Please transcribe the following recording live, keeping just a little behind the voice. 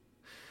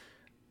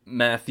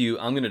Matthew,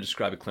 I'm going to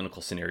describe a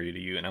clinical scenario to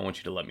you, and I want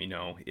you to let me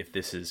know if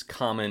this is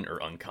common or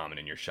uncommon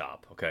in your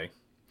shop, okay?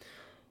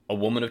 A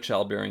woman of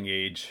childbearing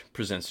age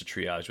presents to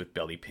triage with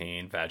belly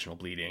pain, vaginal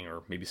bleeding,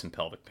 or maybe some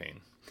pelvic pain.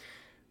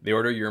 They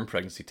order a urine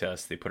pregnancy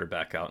test. They put her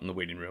back out in the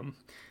waiting room.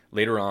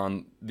 Later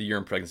on, the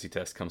urine pregnancy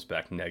test comes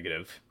back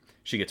negative.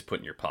 She gets put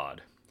in your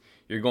pod.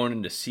 You're going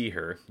in to see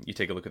her. You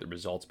take a look at the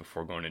results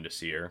before going in to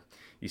see her.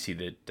 You see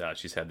that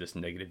she's had this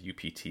negative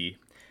UPT.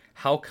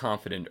 How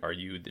confident are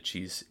you that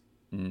she's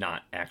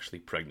not actually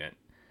pregnant?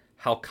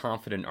 How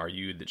confident are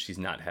you that she's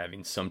not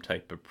having some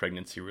type of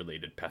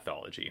pregnancy-related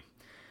pathology?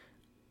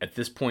 At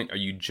this point, are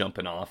you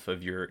jumping off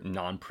of your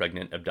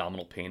non-pregnant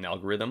abdominal pain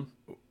algorithm?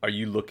 Are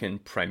you looking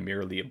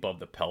primarily above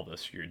the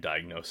pelvis for your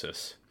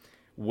diagnosis?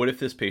 What if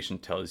this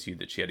patient tells you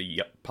that she had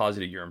a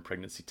positive urine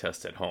pregnancy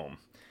test at home?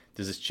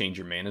 Does this change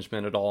your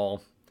management at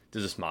all?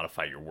 Does this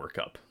modify your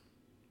workup?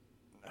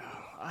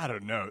 I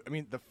don't know. I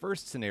mean, the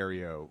first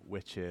scenario,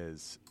 which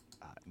is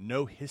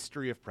no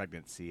history of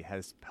pregnancy,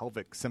 has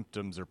pelvic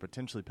symptoms or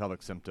potentially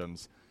pelvic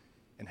symptoms,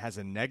 and has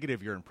a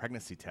negative urine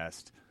pregnancy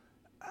test,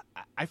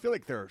 I feel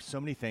like there are so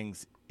many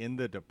things in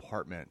the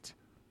department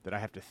that I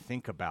have to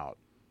think about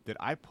that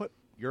I put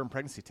urine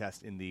pregnancy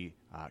test in the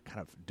kind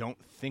of don't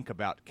think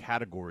about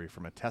category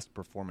from a test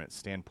performance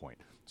standpoint.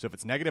 So if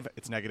it's negative,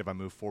 it's negative. I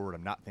move forward.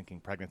 I'm not thinking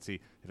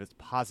pregnancy. If it's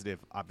positive,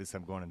 obviously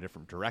I'm going in a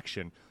different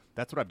direction.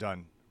 That's what I've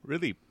done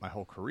really my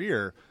whole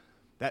career.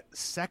 That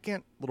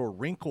second little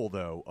wrinkle,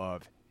 though,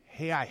 of,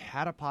 hey, I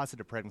had a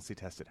positive pregnancy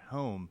test at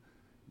home.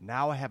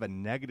 Now I have a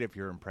negative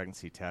urine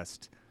pregnancy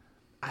test.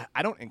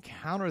 I don't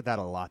encounter that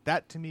a lot.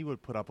 That, to me,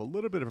 would put up a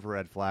little bit of a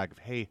red flag of,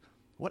 hey,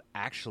 what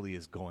actually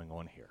is going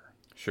on here?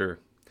 Sure.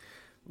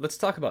 Let's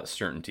talk about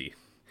certainty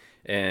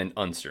and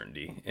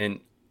uncertainty. And,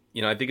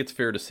 I think it's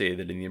fair to say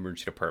that in the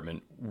emergency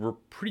department, we're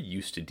pretty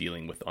used to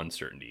dealing with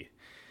uncertainty.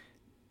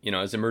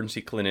 As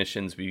emergency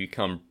clinicians, we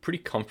become pretty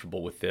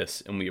comfortable with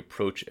this, and we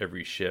approach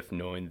every shift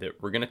knowing that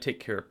we're going to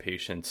take care of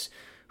patients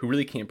who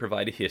really can't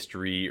provide a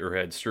history or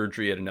had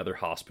surgery at another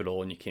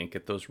hospital and you can't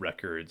get those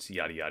records,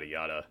 yada, yada,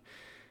 yada.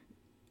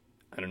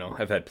 I don't know.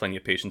 I've had plenty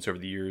of patients over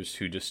the years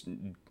who just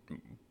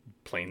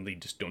plainly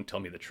just don't tell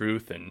me the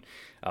truth. And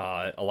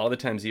a lot of the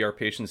times ER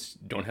patients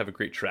don't have a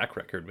great track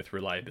record with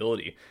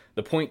reliability.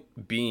 The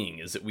point being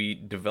is that we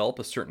develop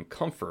a certain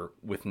comfort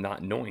with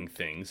not knowing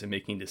things and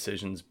making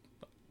decisions,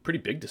 pretty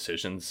big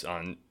decisions,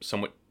 on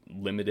somewhat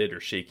limited or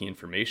shaky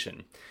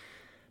information.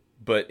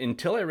 But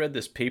until I read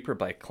this paper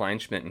by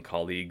Kleinschmidt and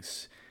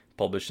colleagues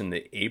published in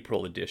the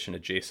April edition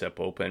of JSEP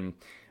Open,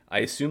 I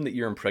assumed that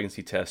urine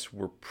pregnancy tests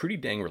were pretty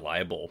dang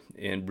reliable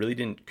and really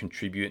didn't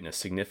contribute in a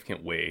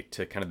significant way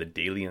to kind of the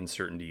daily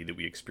uncertainty that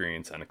we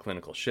experience on a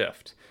clinical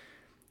shift.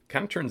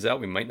 Kind of turns out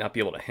we might not be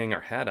able to hang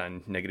our hat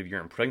on negative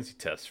urine pregnancy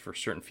tests for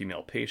certain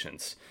female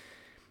patients.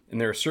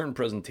 And there are certain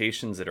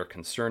presentations that are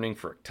concerning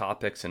for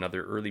ectopics and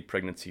other early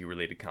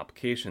pregnancy-related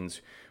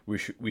complications. We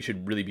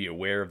should really be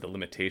aware of the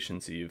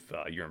limitations of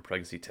urine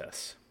pregnancy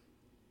tests.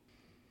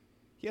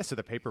 Yeah, so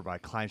the paper by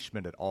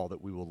Kleinschmidt et al.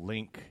 That we will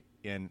link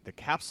in the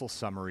capsule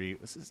summary,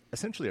 this is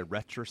essentially a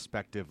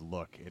retrospective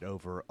look at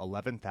over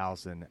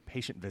 11,000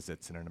 patient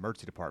visits in an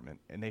emergency department,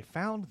 and they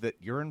found that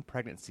urine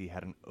pregnancy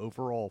had an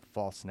overall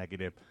false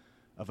negative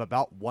of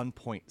about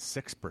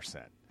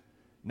 1.6%.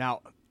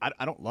 Now,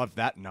 I don't love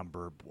that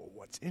number. But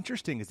what's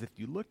interesting is if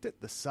you looked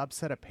at the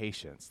subset of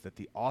patients that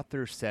the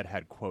authors said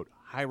had, quote,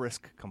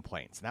 high-risk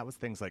complaints, and that was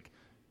things like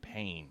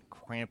pain,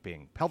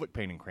 cramping, pelvic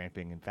pain and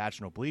cramping, and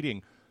vaginal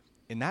bleeding,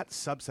 in that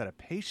subset of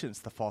patients,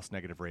 the false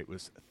negative rate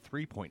was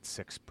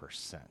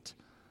 3.6%.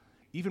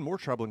 Even more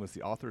troubling was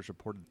the authors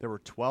reported there were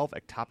 12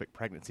 ectopic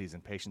pregnancies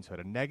in patients who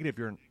had a negative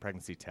urine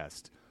pregnancy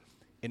test,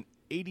 and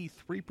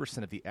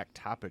 83% of the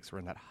ectopics were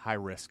in that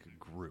high-risk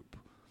group.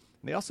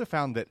 And they also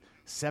found that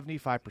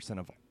 75%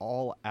 of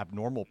all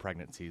abnormal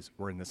pregnancies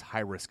were in this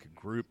high-risk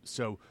group.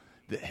 So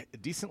a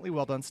decently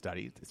well-done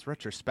study. It's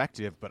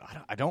retrospective, but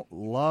I don't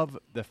love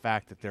the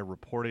fact that they're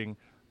reporting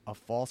a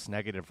false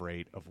negative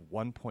rate of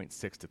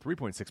 1.6 to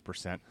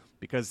 3.6%,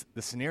 because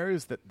the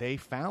scenarios that they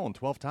found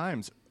 12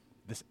 times,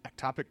 this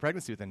ectopic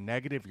pregnancy with a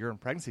negative urine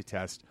pregnancy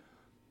test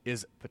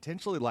is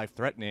potentially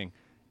life-threatening,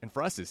 and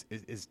for us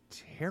is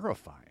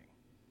terrifying.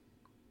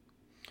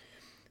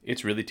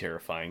 It's really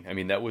terrifying. I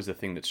mean, that was the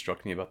thing that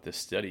struck me about this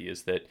study,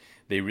 is that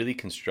they really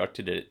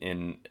constructed it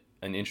in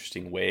an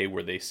interesting way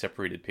where they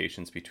separated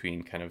patients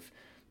between kind of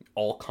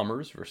all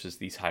comers versus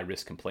these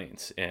high-risk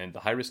complaints. And the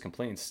high-risk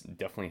complaints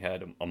definitely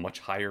had a much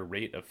higher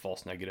rate of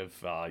false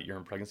negative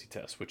urine pregnancy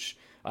tests, which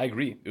I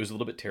agree, it was a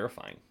little bit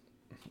terrifying.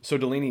 So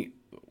Delaney,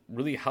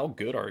 really, how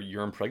good are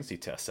urine pregnancy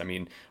tests? I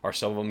mean, are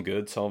some of them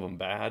good, some of them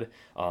bad?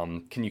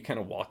 Can you kind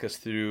of walk us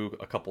through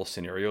a couple of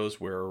scenarios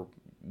where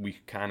we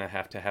kind of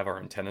have to have our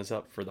antennas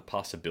up for the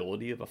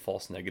possibility of a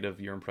false negative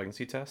urine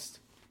pregnancy test?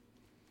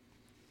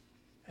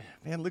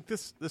 Man, look,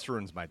 this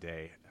ruins my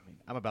day. I mean,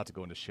 I'm about to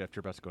go into shift.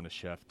 You're about to go into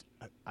shift.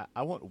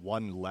 I want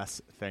one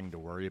less thing to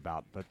worry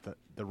about, but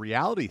the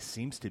reality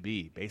seems to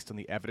be, based on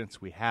the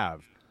evidence we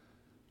have,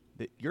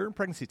 that urine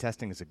pregnancy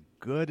testing is a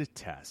good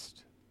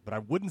test but I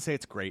wouldn't say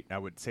it's great, and I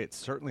would say it's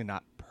certainly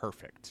not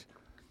perfect.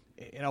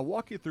 And I'll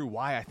walk you through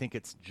why I think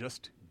it's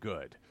just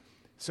good.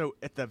 So,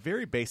 at the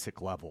very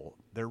basic level,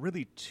 there are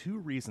really two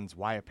reasons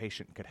why a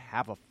patient could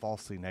have a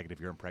falsely negative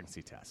urine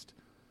pregnancy test.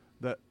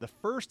 The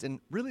first and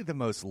really the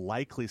most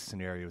likely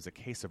scenario is a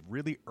case of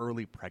really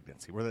early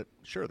pregnancy, where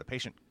the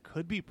patient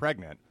could be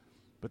pregnant,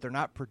 but they're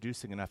not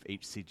producing enough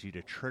HCG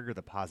to trigger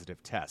the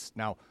positive test.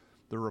 Now,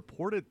 the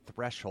reported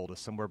threshold is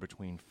somewhere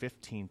between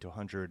 15 to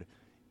 100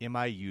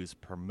 MIUs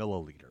per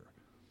milliliter.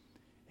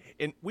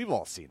 And we've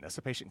all seen this.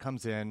 A patient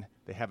comes in,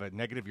 they have a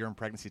negative urine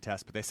pregnancy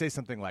test, but they say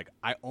something like,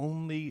 I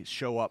only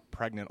show up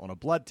pregnant on a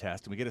blood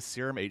test, and we get a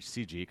serum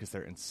HCG because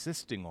they're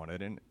insisting on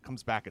it, and it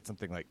comes back at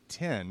something like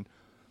 10,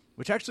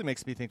 which actually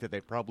makes me think that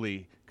they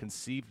probably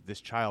conceived this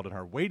child in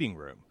our waiting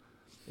room.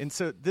 And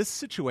so this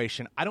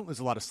situation, I don't lose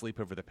a lot of sleep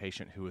over the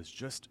patient who is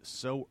just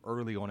so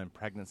early on in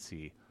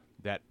pregnancy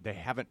that they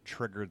haven't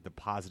triggered the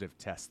positive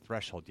test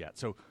threshold yet.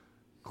 So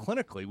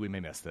clinically, we may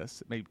miss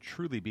this. It may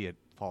truly be a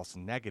false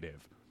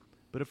negative.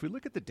 But if we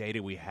look at the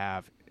data we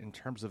have in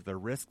terms of the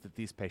risk that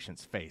these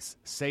patients face,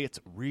 say it's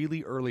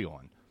really early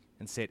on,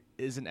 and say it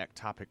is an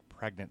ectopic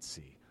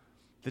pregnancy,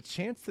 the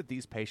chance that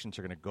these patients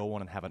are going to go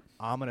on and have an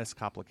ominous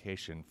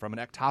complication from an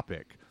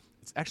ectopic,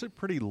 it's actually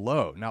pretty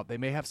low. Now, they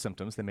may have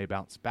symptoms, they may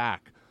bounce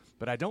back,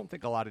 but I don't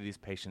think a lot of these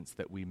patients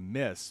that we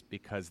miss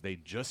because they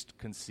just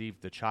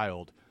conceived the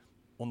child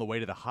on the way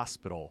to the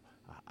hospital,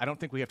 I don't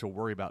think we have to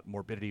worry about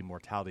morbidity and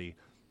mortality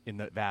in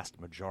the vast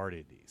majority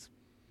of these.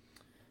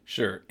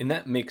 Sure, and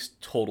that makes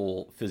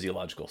total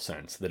physiological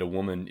sense, that a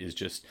woman is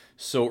just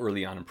so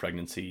early on in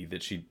pregnancy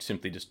that she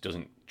simply just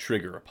doesn't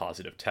trigger a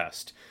positive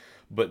test.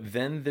 But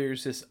then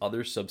there's this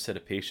other subset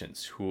of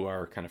patients who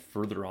are kind of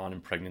further on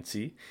in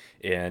pregnancy,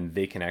 and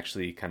they can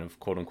actually kind of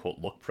quote unquote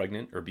look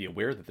pregnant or be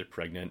aware that they're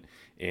pregnant,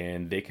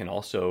 and they can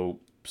also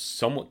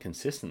somewhat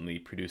consistently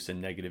produce a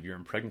negative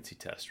urine pregnancy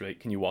test, right?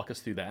 Can you walk us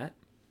through that?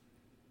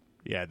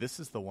 Yeah, this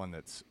is the one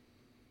that's,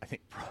 I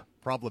think,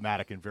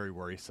 problematic and very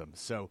worrisome.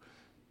 So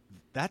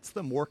that's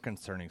the more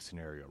concerning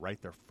scenario,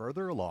 right? They're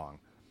further along,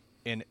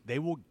 and they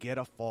will get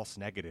a false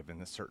negative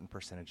in a certain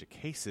percentage of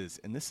cases,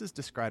 and this is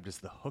described as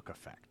the hook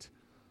effect.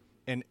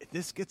 And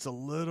this gets a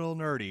little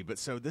nerdy, but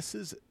so this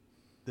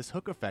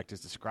hook effect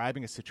is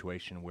describing a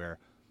situation where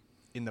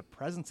in the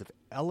presence of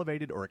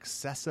elevated or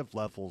excessive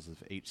levels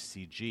of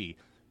HCG,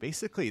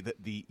 basically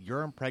the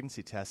urine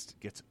pregnancy test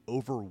gets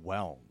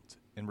overwhelmed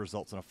and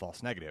results in a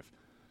false negative.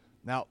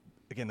 Now,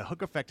 again, the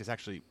hook effect is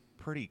actually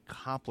pretty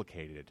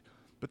complicated,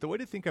 but the way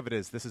to think of it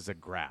is this is a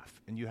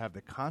graph, and you have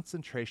the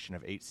concentration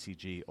of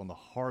HCG on the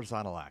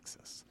horizontal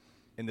axis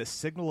and the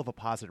signal of a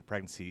positive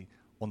pregnancy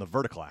on the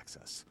vertical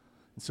axis.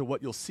 And so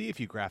what you'll see if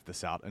you graph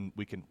this out, and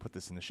we can put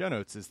this in the show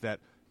notes, is that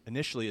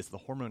initially as the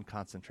hormone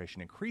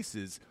concentration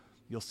increases,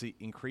 you'll see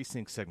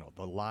increasing signal.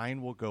 The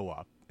line will go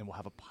up and we'll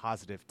have a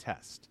positive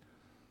test.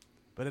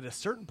 But at a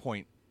certain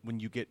point, when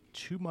you get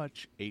too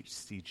much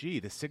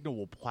HCG, the signal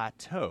will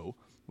plateau,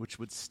 which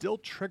would still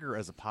trigger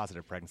as a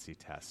positive pregnancy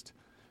test.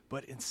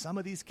 But in some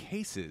of these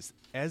cases,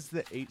 as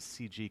the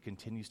HCG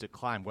continues to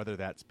climb, whether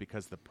that's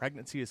because the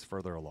pregnancy is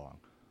further along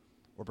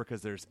or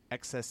because there's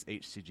excess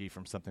HCG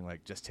from something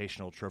like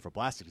gestational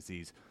trophoblastic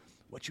disease,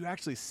 what you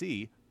actually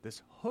see,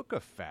 this hook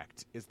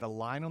effect, is the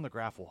line on the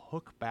graph will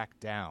hook back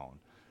down.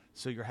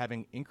 So you're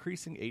having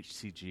increasing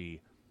HCG,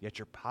 yet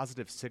your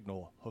positive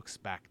signal hooks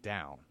back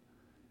down.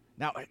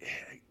 Now,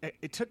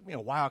 it took me a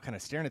while kind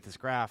of staring at this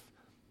graph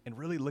and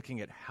really looking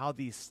at how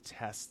these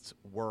tests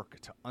work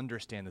to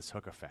understand this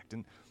hook effect.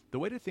 And the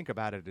way to think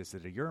about it is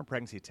that a urine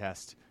pregnancy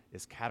test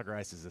is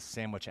categorized as a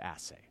sandwich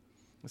assay.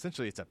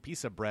 Essentially, it's a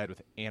piece of bread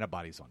with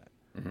antibodies on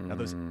it. Now,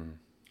 those,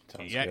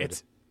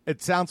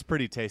 it sounds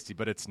pretty tasty,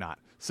 but it's not.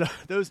 So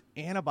those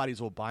antibodies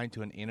will bind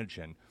to an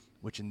antigen,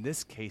 which in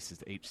this case is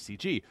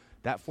HCG.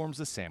 That forms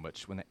a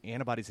sandwich. When the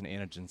antibodies and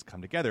antigens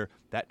come together,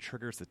 that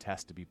triggers the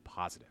test to be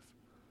positive.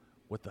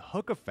 With the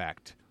hook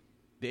effect,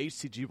 the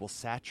HCG will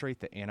saturate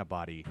the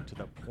antibody to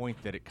the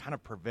point that it kind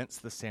of prevents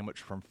the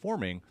sandwich from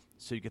forming,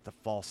 so you get the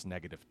false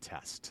negative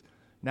test.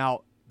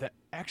 Now, the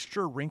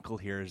extra wrinkle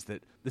here is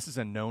that this is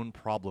a known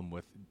problem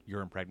with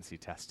urine pregnancy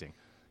testing.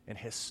 And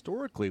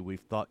historically,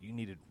 we've thought you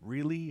needed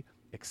really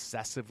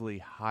excessively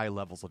high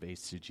levels of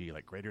HCG,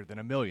 like greater than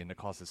 1 million, to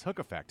cause this hook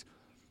effect.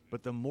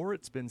 But the more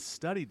it's been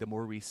studied, the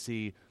more we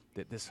see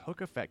that this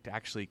hook effect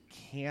actually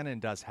can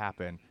and does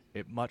happen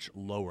at much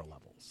lower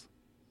levels.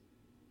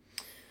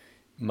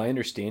 My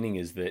understanding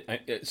is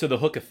that, so the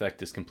hook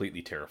effect is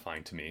completely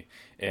terrifying to me.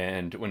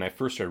 And when I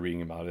first started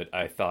reading about it,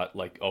 I thought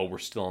like, oh, we're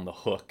still on the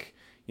hook,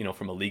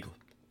 from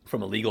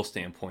a legal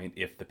standpoint,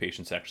 if the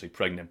patient's actually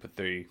pregnant, but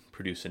they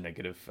produce a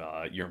negative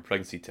urine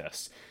pregnancy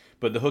test.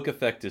 But the hook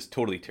effect is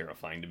totally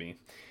terrifying to me.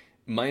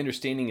 My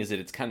understanding is that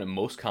it's kind of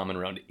most common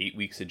around 8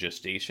 weeks of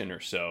gestation or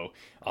so.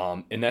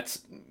 And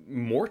that's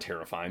more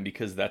terrifying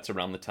because that's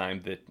around the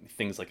time that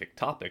things like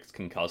ectopics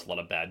can cause a lot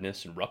of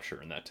badness and rupture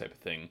and that type of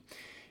thing.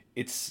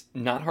 It's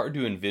not hard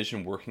to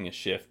envision working a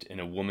shift and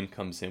a woman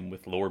comes in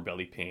with lower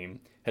belly pain,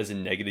 has a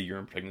negative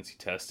urine pregnancy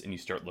test, and you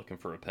start looking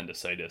for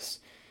appendicitis.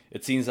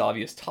 It seems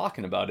obvious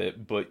talking about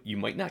it, but you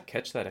might not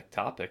catch that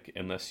ectopic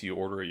unless you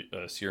order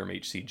a serum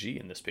HCG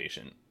in this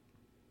patient.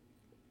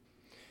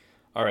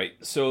 All right,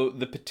 so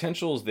the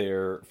potential is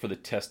there for the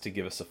test to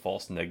give us a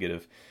false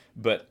negative,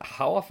 but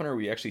how often are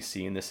we actually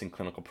seeing this in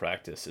clinical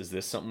practice? Is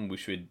this something we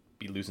should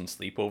be losing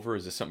sleep over?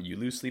 Is this something you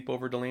lose sleep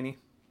over, Delaney?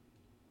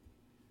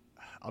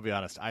 I'll be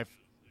honest, I've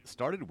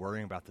started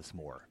worrying about this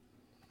more.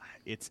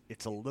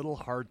 It's a little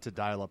hard to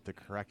dial up the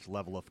correct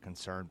level of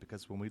concern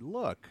because when we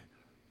look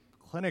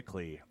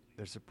clinically,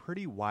 there's a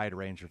pretty wide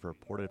range of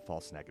reported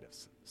false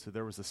negatives. So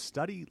there was a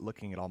study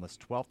looking at almost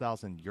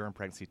 12,000 urine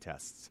pregnancy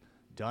tests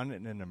done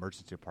in an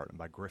emergency department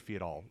by Griffey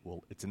et al.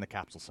 Well, it's in the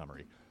capsule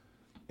summary.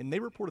 And they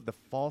reported the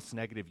false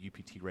negative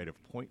UPT rate of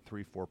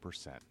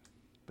 0.34%.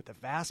 But the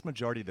vast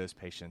majority of those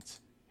patients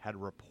had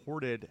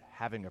reported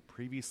having a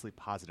previously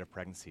positive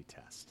pregnancy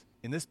test.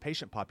 In this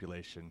patient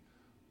population,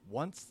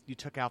 once you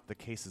took out the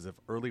cases of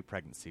early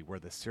pregnancy where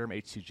the serum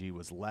HCG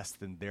was less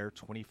than their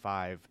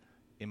 25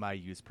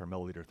 MIUs per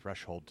milliliter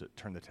threshold to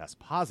turn the test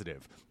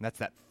positive, and that's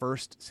that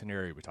first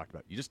scenario we talked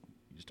about. You just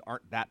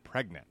aren't that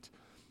pregnant.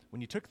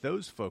 When you took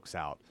those folks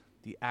out,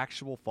 the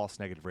actual false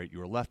negative rate you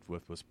were left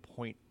with was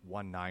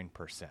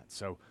 0.19%.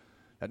 So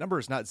that number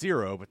is not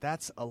zero, but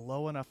that's a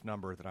low enough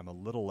number that I'm a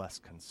little less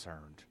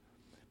concerned.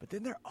 But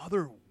then there are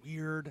other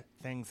weird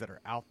things that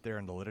are out there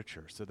in the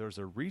literature. So there's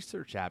a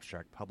research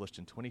abstract published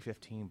in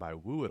 2015 by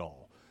Wu et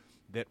al.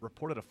 That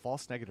reported a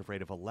false negative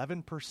rate of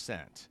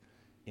 11%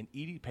 in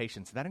ED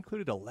patients. That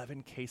included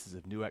 11 cases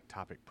of new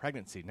ectopic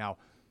pregnancy. Now,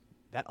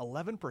 that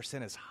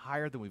 11% is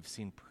higher than we've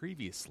seen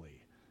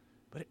previously,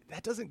 but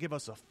that doesn't give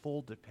us a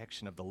full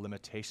depiction of the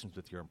limitations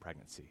with urine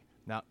pregnancy.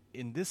 Now,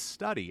 in this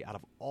study, out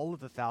of all of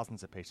the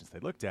thousands of patients they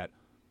looked at,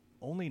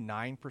 only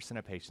 9%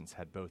 of patients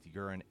had both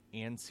urine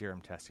and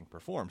serum testing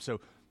performed.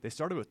 So they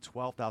started with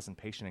 12,000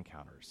 patient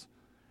encounters,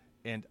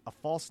 and a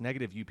false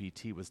negative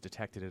UPT was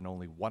detected in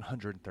only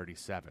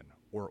 137,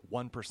 or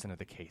 1% of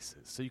the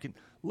cases. So you can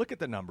look at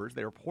the numbers.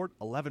 They report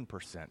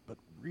 11%, but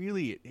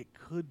really it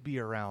could be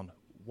around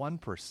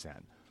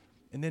 1%.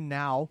 And then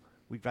now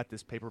we've got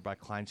this paper by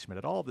Kleinschmidt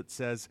et al. That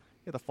says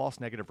the false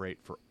negative rate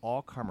for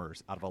all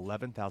comers out of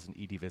 11,000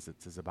 ED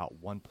visits is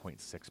about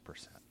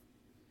 1.6%.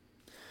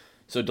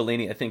 So,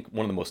 Delaney, I think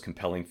one of the most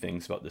compelling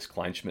things about this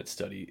Kleinschmidt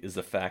study is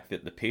the fact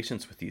that the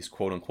patients with these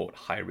quote-unquote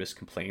high-risk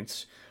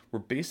complaints were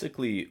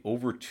basically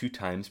over 2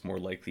 times more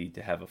likely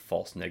to have a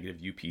false negative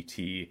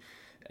UPT.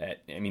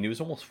 It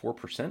was almost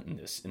 4%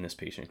 in this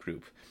patient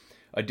group.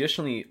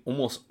 Additionally,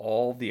 almost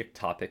all the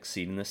ectopics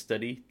seen in this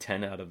study,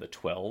 10 out of the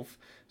 12,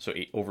 so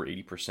over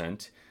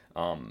 80%,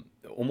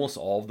 almost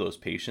all of those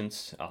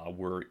patients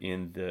were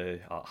in the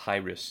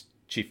high-risk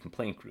chief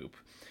complaint group.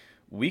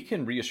 We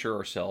can reassure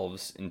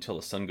ourselves until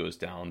the sun goes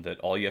down that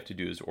all you have to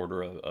do is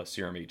order a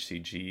serum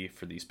HCG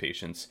for these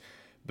patients.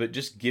 But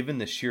just given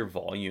the sheer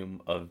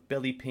volume of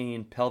belly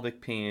pain,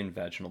 pelvic pain,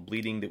 vaginal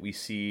bleeding that we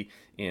see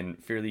in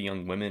fairly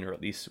young women, or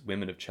at least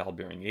women of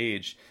childbearing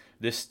age,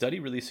 this study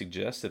really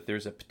suggests that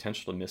there's a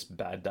potential to miss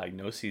bad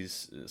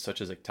diagnoses such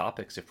as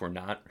ectopics if we're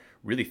not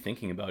really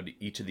thinking about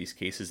each of these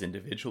cases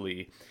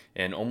individually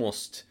and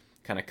almost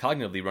kind of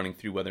cognitively running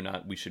through whether or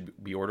not we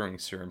should be ordering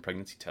serum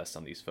pregnancy tests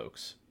on these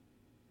folks.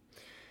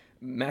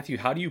 Matthew,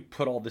 how do you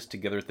put all this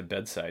together at the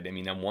bedside?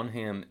 On one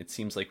hand, it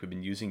seems like we've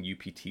been using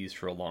UPTs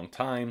for a long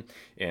time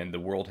and the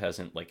world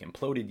hasn't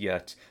imploded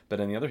yet. But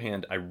on the other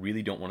hand, I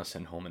really don't want to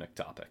send home an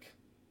ectopic.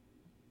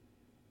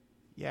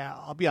 Yeah,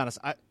 I'll be honest.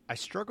 I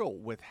struggle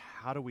with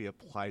how do we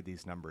apply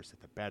these numbers at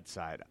the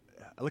bedside.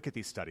 I look at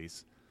these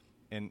studies,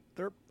 and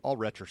they're all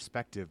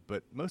retrospective,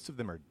 but most of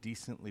them are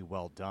decently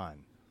well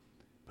done.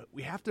 But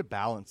we have to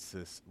balance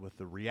this with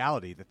the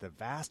reality that the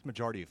vast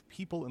majority of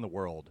people in the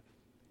world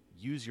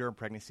use urine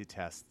pregnancy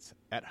tests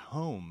at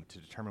home to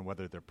determine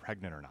whether they're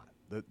pregnant or not.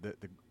 The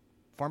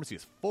pharmacy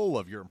is full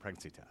of urine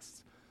pregnancy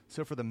tests.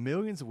 So for the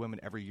millions of women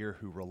every year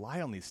who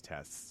rely on these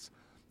tests,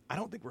 I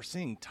don't think we're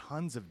seeing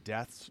tons of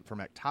deaths from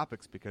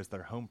ectopics because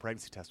their home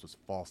pregnancy test was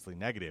falsely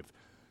negative.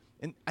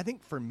 And I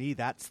think for me,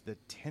 that's the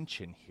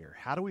tension here.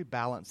 How do we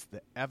balance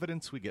the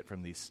evidence we get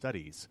from these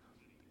studies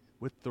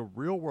with the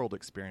real-world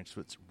experience,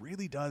 which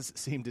really does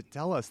seem to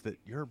tell us that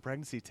urine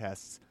pregnancy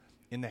tests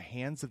in the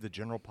hands of the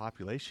general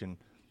population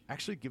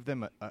actually give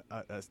them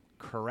a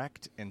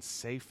correct and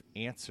safe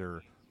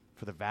answer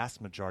for the vast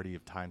majority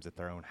of times at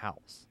their own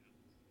house?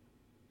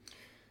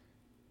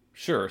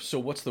 Sure. So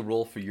what's the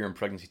role for urine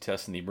pregnancy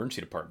tests in the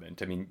emergency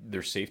department?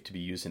 They're safe to be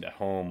used at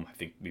home. I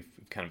think we've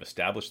kind of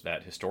established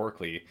that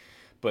historically.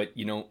 But,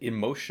 in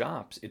most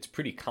shops, it's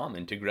pretty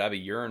common to grab a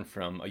urine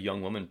from a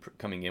young woman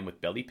coming in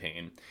with belly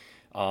pain.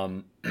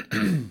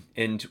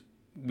 And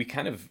we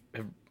kind of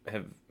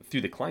have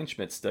through the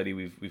Kleinschmidt study,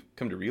 we've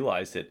come to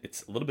realize that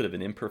it's a little bit of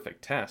an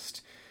imperfect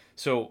test.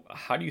 So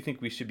how do you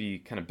think we should be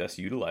kind of best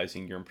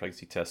utilizing urine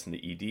pregnancy tests in the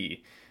ED?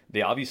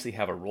 They obviously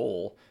have a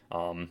role.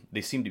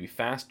 They seem to be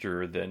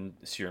faster than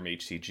serum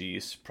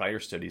HCGs. Prior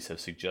studies have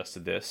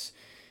suggested this.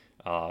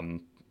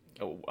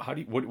 What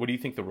do you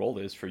think the role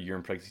is for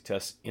urine pregnancy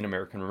tests in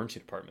American emergency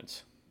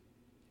departments?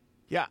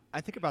 Yeah,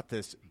 I think about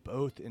this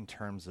both in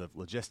terms of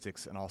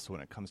logistics and also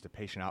when it comes to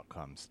patient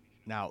outcomes.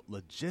 Now,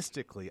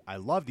 logistically, I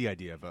love the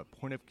idea of a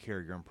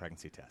point-of-care urine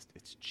pregnancy test.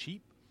 It's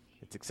cheap,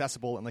 it's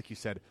accessible, and like you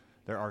said,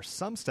 there are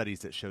some studies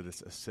that show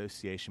this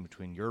association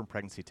between urine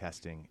pregnancy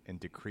testing and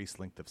decreased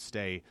length of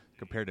stay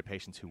compared to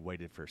patients who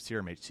waited for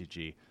serum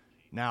HCG.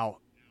 Now,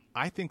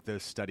 I think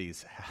those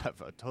studies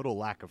have a total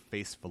lack of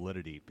face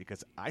validity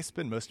because I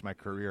spend most of my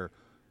career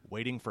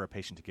waiting for a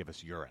patient to give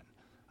us urine.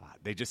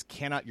 They just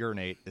cannot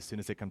urinate as soon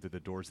as they come through the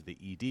doors of the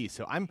ED.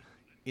 So I'm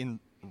in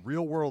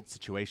real world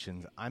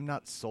situations, I'm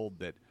not sold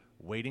that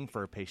waiting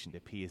for a patient to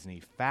pee is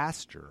any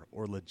faster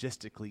or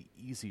logistically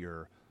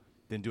easier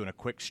than doing a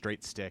quick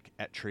straight stick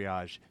at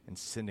triage and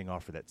sending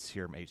off for that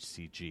serum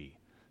HCG.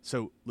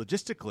 So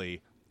logistically,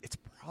 it's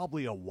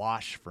probably a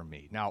wash for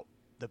me. Now,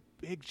 the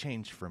big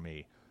change for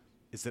me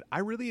is that I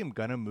really am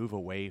going to move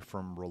away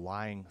from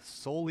relying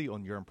solely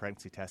on urine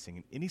pregnancy testing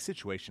in any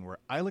situation where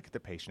I look at the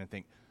patient and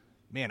think,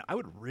 man, I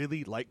would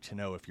really like to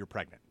know if you're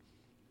pregnant.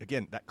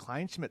 Again, that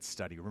Kleinschmidt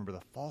study, remember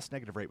the false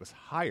negative rate was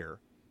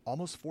higher,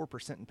 almost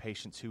 4% in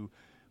patients who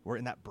were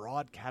in that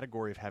broad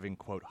category of having,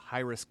 quote,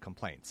 high-risk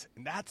complaints.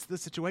 And that's the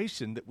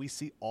situation that we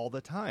see all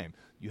the time.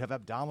 You have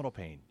abdominal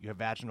pain. You have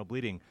vaginal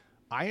bleeding.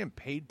 I am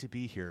paid to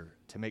be here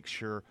to make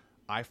sure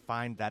I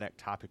find that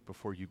ectopic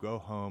before you go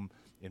home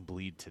and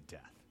bleed to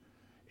death.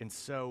 And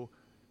so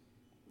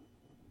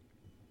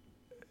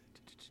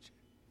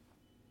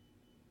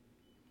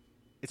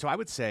I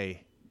would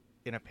say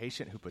in a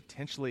patient who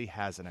potentially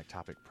has an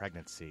ectopic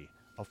pregnancy,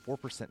 a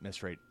 4%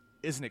 miss rate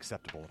isn't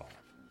acceptable at all.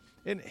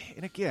 And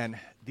again,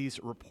 these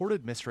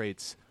reported miss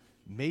rates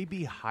may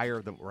be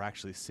higher than what we're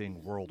actually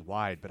seeing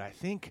worldwide, but I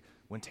think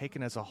when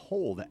taken as a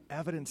whole, the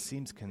evidence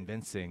seems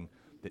convincing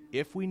that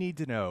if we need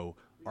to know,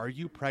 are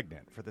you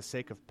pregnant, for the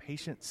sake of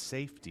patient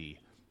safety,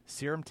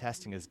 serum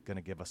testing is going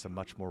to give us a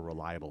much more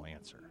reliable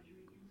answer.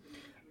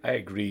 I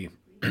agree.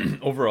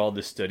 Overall,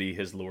 this study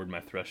has lowered my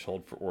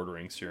threshold for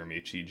ordering serum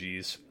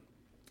HCGs.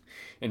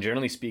 And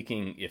generally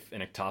speaking, if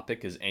an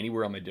ectopic is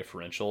anywhere on my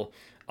differential,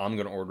 I'm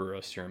going to order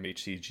a serum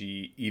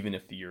HCG even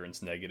if the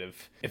urine's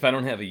negative. If I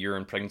don't have a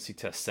urine pregnancy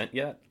test sent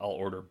yet, I'll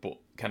order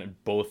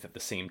both at the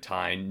same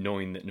time,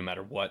 knowing that no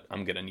matter what,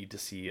 I'm going to need to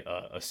see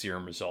a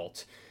serum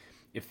result.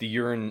 If the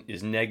urine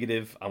is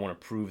negative, I want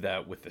to prove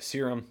that with the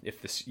serum.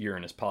 If the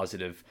urine is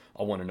positive,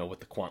 I'll want to know what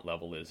the quant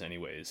level is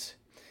anyways.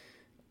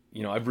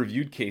 I've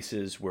reviewed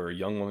cases where a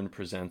young woman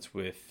presents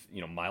with,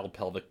 mild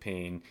pelvic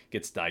pain,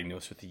 gets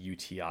diagnosed with a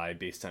UTI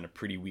based on a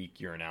pretty weak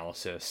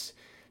urinalysis.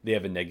 They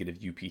have a negative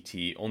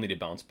UPT, only to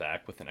bounce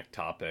back with an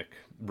ectopic,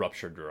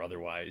 ruptured or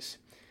otherwise.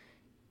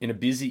 In a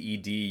busy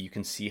ED, you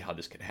can see how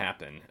this could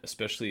happen,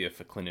 especially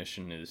if a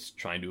clinician is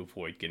trying to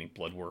avoid getting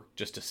blood work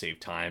just to save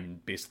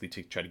time, basically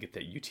to try to get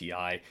that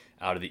UTI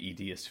out of the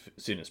ED as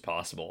soon as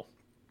possible.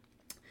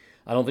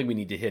 I don't think we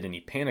need to hit any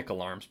panic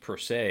alarms per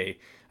se.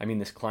 I mean,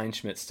 this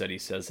Kleinschmidt study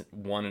says that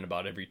 1 in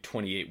about every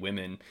 28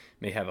 women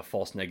may have a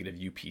false negative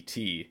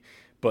UPT.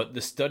 But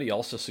the study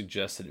also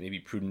suggests that it may be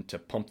prudent to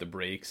pump the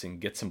brakes and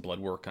get some blood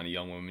work on a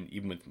young woman,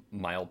 even with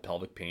mild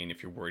pelvic pain,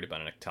 if you're worried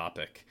about an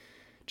ectopic.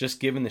 Just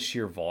given the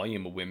sheer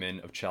volume of women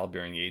of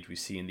childbearing age we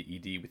see in the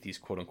ED with these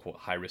quote-unquote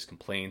high-risk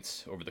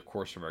complaints over the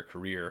course of our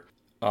career.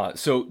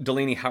 So,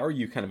 Delaney, how are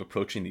you kind of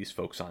approaching these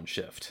folks on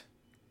shift?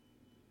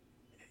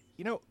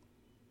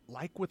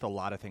 Like with a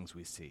lot of things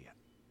we see,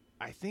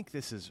 I think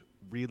this is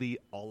really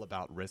all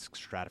about risk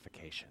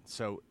stratification.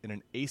 So in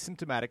an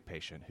asymptomatic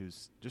patient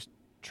who's just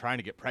trying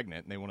to get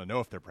pregnant and they want to know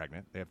if they're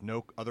pregnant, they have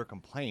no other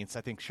complaints,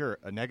 I think, sure,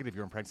 a negative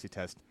urine pregnancy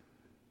test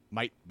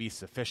might be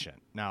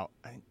sufficient. Now,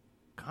 I think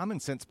common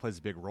sense plays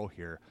a big role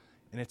here,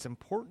 and it's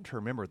important to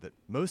remember that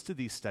most of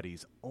these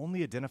studies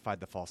only identified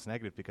the false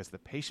negative because the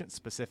patient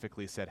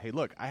specifically said, hey,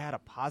 look, I had a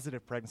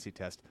positive pregnancy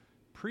test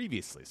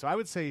previously. So I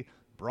would say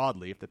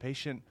broadly, if the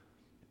patient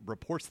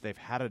reports that they've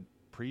had a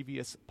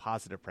previous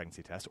positive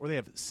pregnancy test or they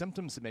have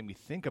symptoms that make me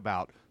think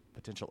about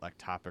potential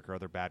ectopic or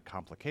other bad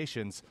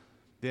complications,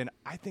 then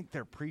I think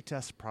their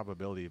pretest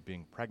probability of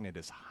being pregnant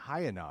is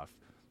high enough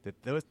that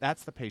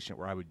that's the patient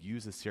where I would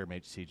use a serum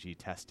HCG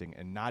testing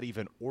and not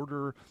even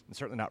order and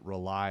certainly not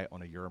rely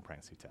on a urine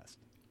pregnancy test.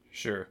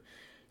 Sure.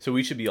 So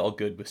we should be all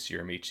good with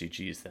serum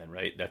HCGs then,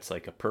 right? That's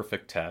like a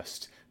perfect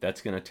test.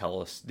 That's going to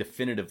tell us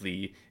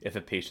definitively if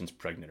a patient's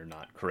pregnant or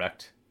not,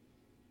 correct?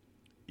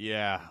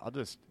 Yeah, I'll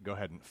just go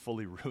ahead and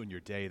fully ruin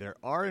your day. There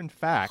are, in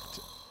fact,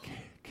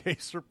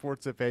 case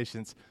reports of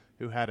patients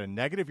who had a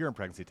negative urine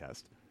pregnancy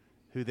test,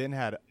 who then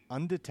had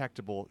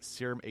undetectable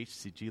serum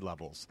HCG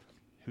levels,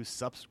 who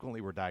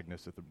subsequently were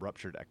diagnosed with a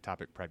ruptured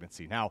ectopic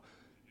pregnancy. Now,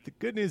 the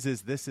good news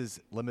is this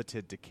is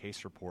limited to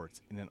case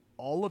reports, and in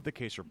all of the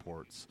case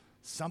reports,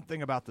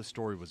 something about the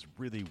story was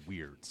really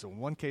weird. So in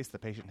one case, the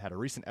patient had a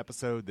recent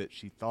episode that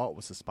she thought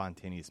was a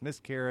spontaneous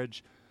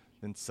miscarriage,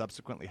 then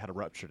subsequently had a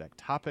ruptured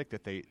ectopic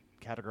that they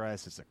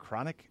categorized as a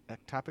chronic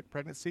ectopic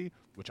pregnancy,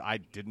 which I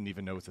didn't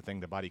even know was a thing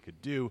the body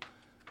could do.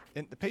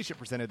 And the patient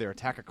presented their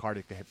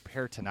tachycardic, they had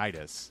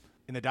peritonitis,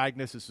 and the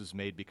diagnosis was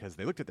made because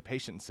they looked at the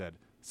patient and said,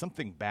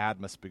 something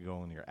bad must be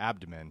going on in your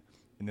abdomen,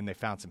 and then they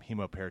found some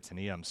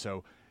hemoperitoneum.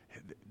 So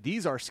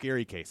These are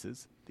scary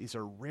cases. These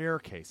are rare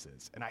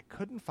cases. And I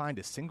couldn't find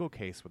a single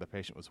case where the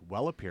patient was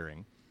well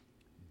appearing,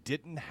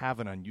 didn't have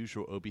an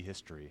unusual OB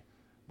history,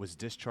 was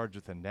discharged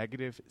with a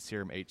negative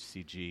serum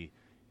HCG,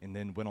 and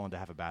then went on to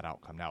have a bad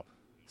outcome. Now,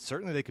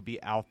 certainly they could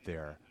be out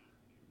there,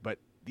 but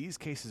these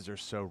cases are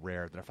so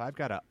rare that if I've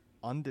got an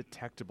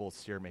undetectable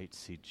serum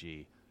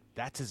HCG,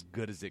 that's as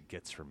good as it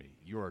gets for me.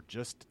 You are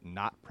just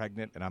not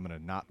pregnant, and I'm going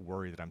to not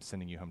worry that I'm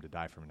sending you home to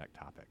die from an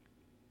ectopic.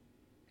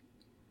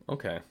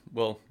 Okay,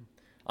 well,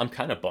 I'm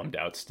kind of bummed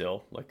out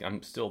still. Like,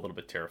 I'm still a little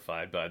bit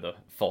terrified by the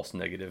false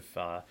negative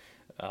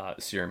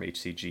serum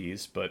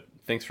HCGs, but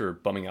thanks for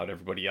bumming out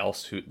everybody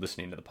else who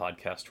listening to the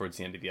podcast towards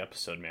the end of the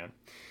episode, man.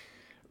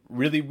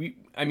 Really,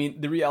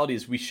 the reality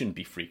is we shouldn't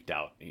be freaked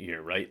out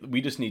here, right?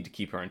 We just need to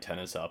keep our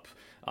antennas up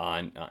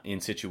on in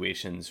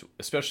situations,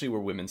 especially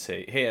where women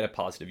say, hey, I had a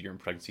positive urine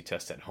pregnancy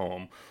test at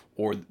home,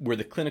 or where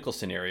the clinical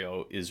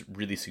scenario is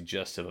really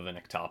suggestive of an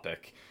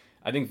ectopic.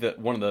 I think that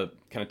one of the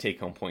kind of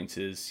take-home points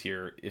is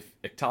here, if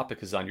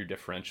ectopic is on your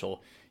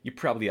differential, you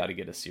probably ought to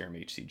get a serum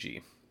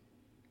HCG.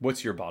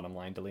 What's your bottom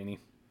line, Delaney?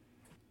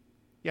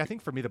 Yeah, I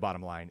think for me the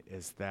bottom line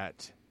is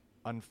that,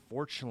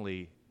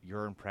 unfortunately,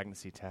 urine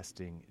pregnancy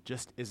testing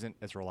just isn't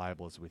as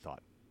reliable as we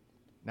thought.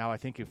 Now, I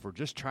think if we're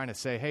just trying to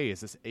say, hey,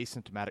 is this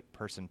asymptomatic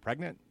person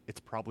pregnant, it's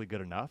probably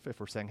good enough. If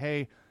we're saying,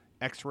 hey,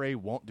 X-ray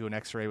won't do an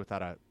X-ray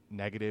without a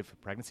negative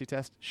pregnancy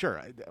test,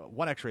 sure,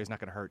 one X-ray is not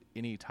going to hurt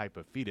any type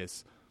of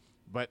fetus.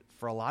 But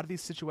for a lot of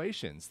these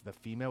situations, the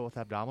female with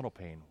abdominal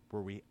pain,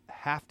 where we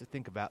have to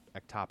think about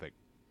ectopic,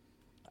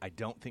 I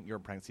don't think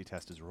urine pregnancy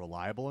test is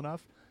reliable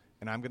enough.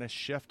 And I'm going to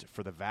shift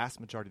for the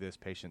vast majority of those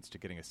patients to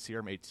getting a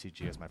serum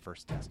HCG as my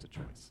first test of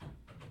choice.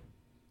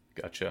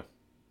 Gotcha.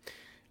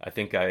 I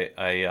think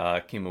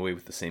I came away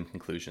with the same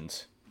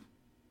conclusions.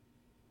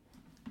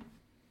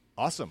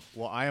 Awesome.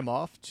 Well, I am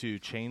off to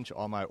change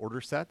all my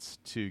order sets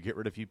to get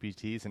rid of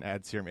UPTs and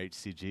add serum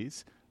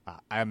HCGs.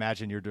 I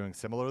imagine you're doing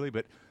similarly,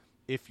 but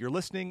if you're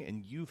listening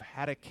and you've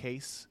had a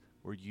case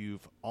where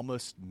you've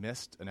almost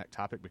missed an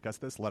ectopic because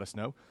of this, let us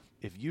know.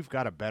 If you've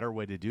got a better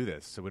way to do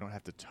this so we don't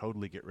have to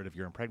totally get rid of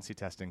urine pregnancy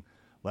testing,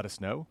 let us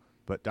know.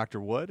 But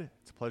Dr. Wood,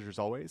 it's a pleasure as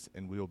always,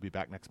 and we will be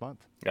back next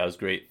month. That was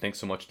great. Thanks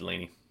so much,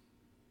 Delaney.